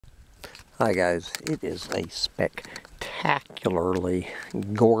Hi guys, it is a spectacularly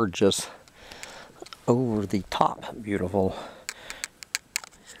gorgeous, over the top beautiful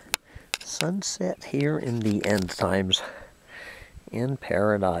sunset here in the end times in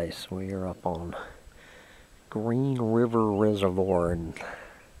paradise. We are up on Green River Reservoir in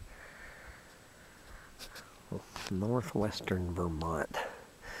northwestern Vermont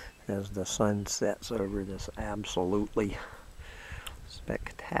as the sun sets over this absolutely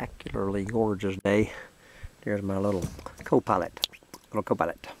spectacularly gorgeous day. There's my little co-pilot.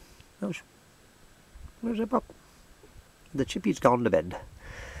 Where's the pup? The chippies gone to bed.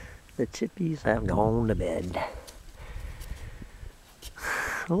 The chippies have gone to bed.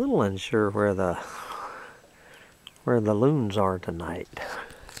 A little unsure where the loons are tonight.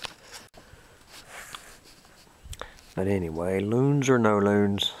 But anyway, loons or no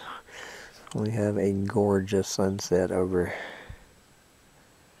loons, we have a gorgeous sunset over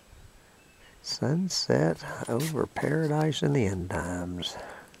paradise in the end times.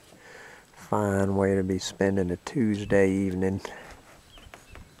 Fine way to be spending a Tuesday evening.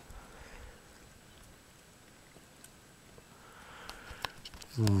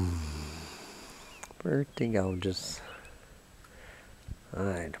 Pretty gorgeous.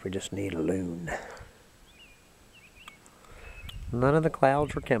 Alright, we just need a loon. None of the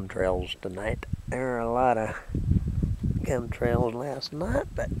clouds were chemtrails tonight. There were a lot of chemtrails last night,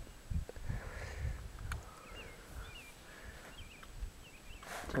 but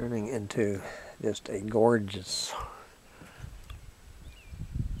turning into just a gorgeous,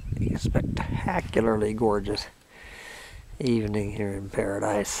 spectacularly gorgeous evening here in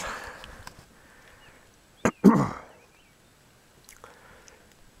paradise.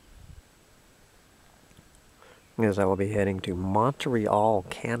 As I will be heading to Montreal,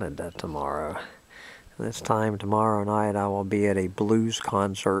 Canada tomorrow. This time tomorrow night I will be at a blues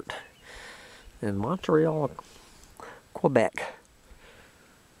concert in Montreal, Quebec.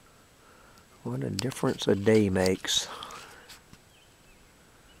 What a difference a day makes.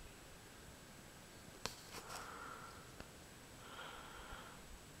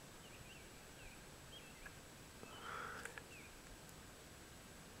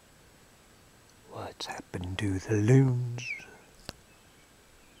 What's happened to the loons?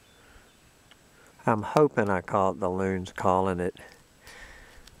 I'm hoping I caught the loons calling at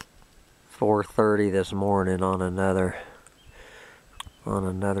 4:30 this morning on another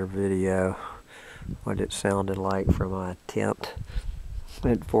video, what it sounded like from my tent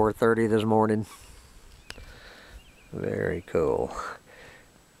at 4:30 this morning. Very cool.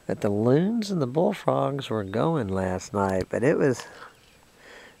 But the loons and the bullfrogs were going last night, but it was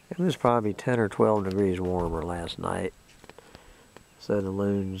probably 10 or 12 degrees warmer last night. So the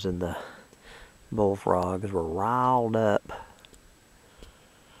loons and the bullfrogs were riled up.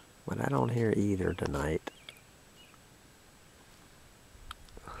 But I don't hear either tonight.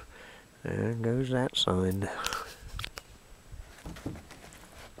 There goes that sun.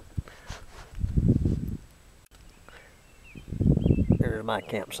 There's my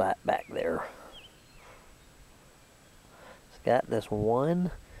campsite back there. It's got this one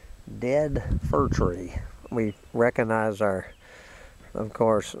dead fir tree. We recognize of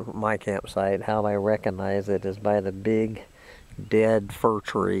course, my campsite, how I recognize it is by the big dead fir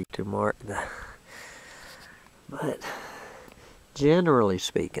tree to mark the... But generally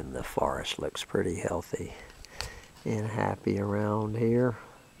speaking, the forest looks pretty healthy and happy around here.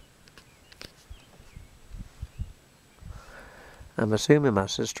 I'm assuming my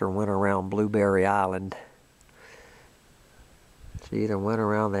sister went around Blueberry Island. She either went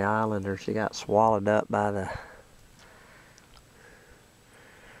around the island or she got swallowed up by the...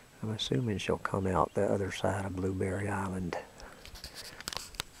 I'm assuming she'll come out the other side of Blueberry Island.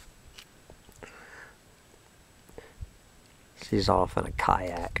 She's off in a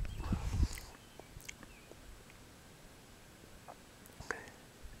kayak.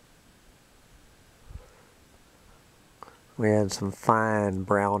 We had some fine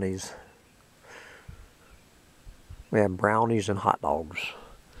brownies. We had brownies and hot dogs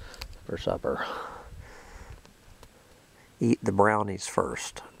for supper. Eat the brownies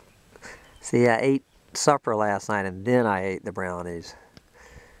first. See, I ate supper last night and then I ate the brownies.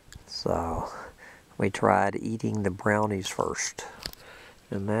 So we tried eating the brownies first.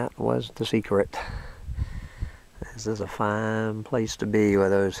 And that was the secret. This is a fine place to be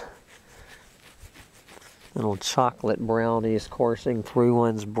with those little chocolate brownies coursing through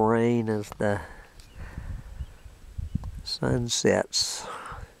one's brain as the sun sets.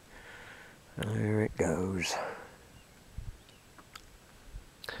 There it goes.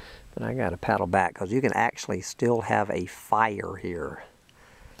 But I gotta paddle back because you can actually still have a fire here.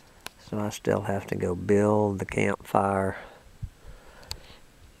 So I still have to go build the campfire.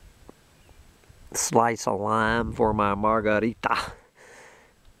 Slice a lime for my margarita.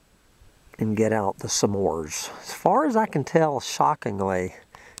 And get out the s'mores. As far as I can tell, shockingly,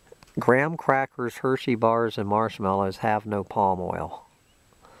 graham crackers, Hershey bars, and marshmallows have no palm oil.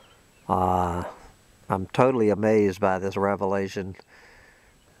 I'm totally amazed by this revelation.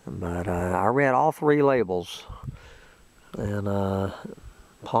 But I read all 3 labels. And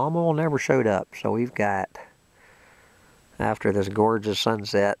palm oil never showed up. So we've got, after this gorgeous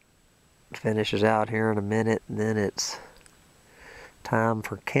sunset finishes out here in a minute, and then it's time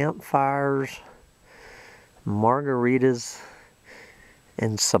for campfires, margaritas,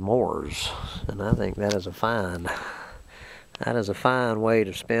 and s'mores. And I think that is a fine way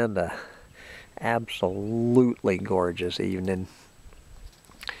to spend a absolutely gorgeous evening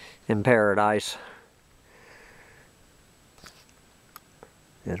in paradise.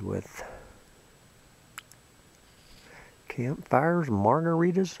 Is with campfires,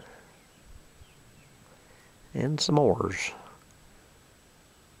 margaritas, and s'mores.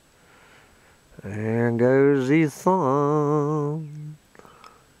 There goes the sun.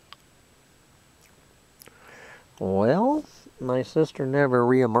 Well, my sister never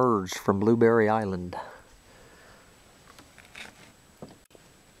re-emerged from Blueberry Island.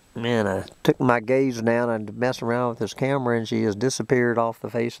 Man, I took my gaze down and messed around with this camera and she has disappeared off the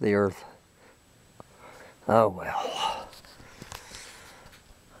face of the earth. Oh well.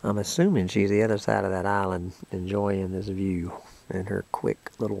 I'm assuming she's the other side of that island enjoying this view in her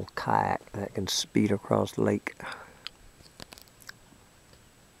quick little kayak that can speed across the lake.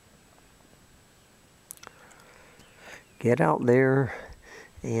 Get out there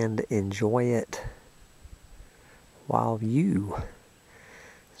and enjoy it while you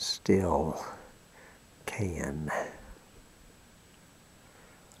still can.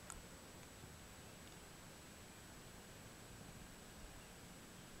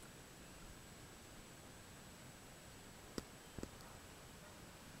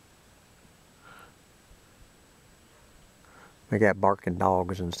 We got barking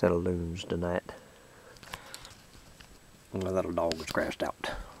dogs instead of loons tonight. My little dog was crashed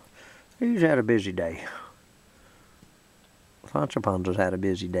out. He's had a busy day. Fanchapanzo's had a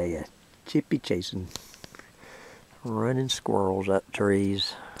busy day of chippy chasing, running squirrels up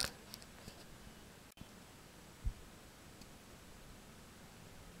trees.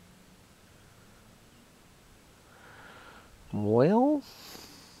 Well,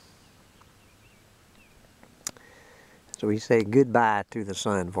 so we say goodbye to the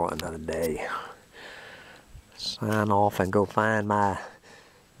sun for another day. Sign off and go find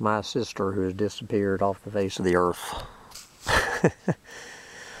my sister who has disappeared off the face of the earth.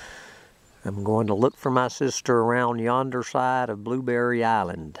 I'm going to look for my sister around yonder side of Blueberry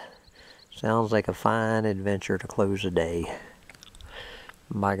Island. Sounds like a fine adventure to close the day.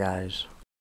 Bye, guys.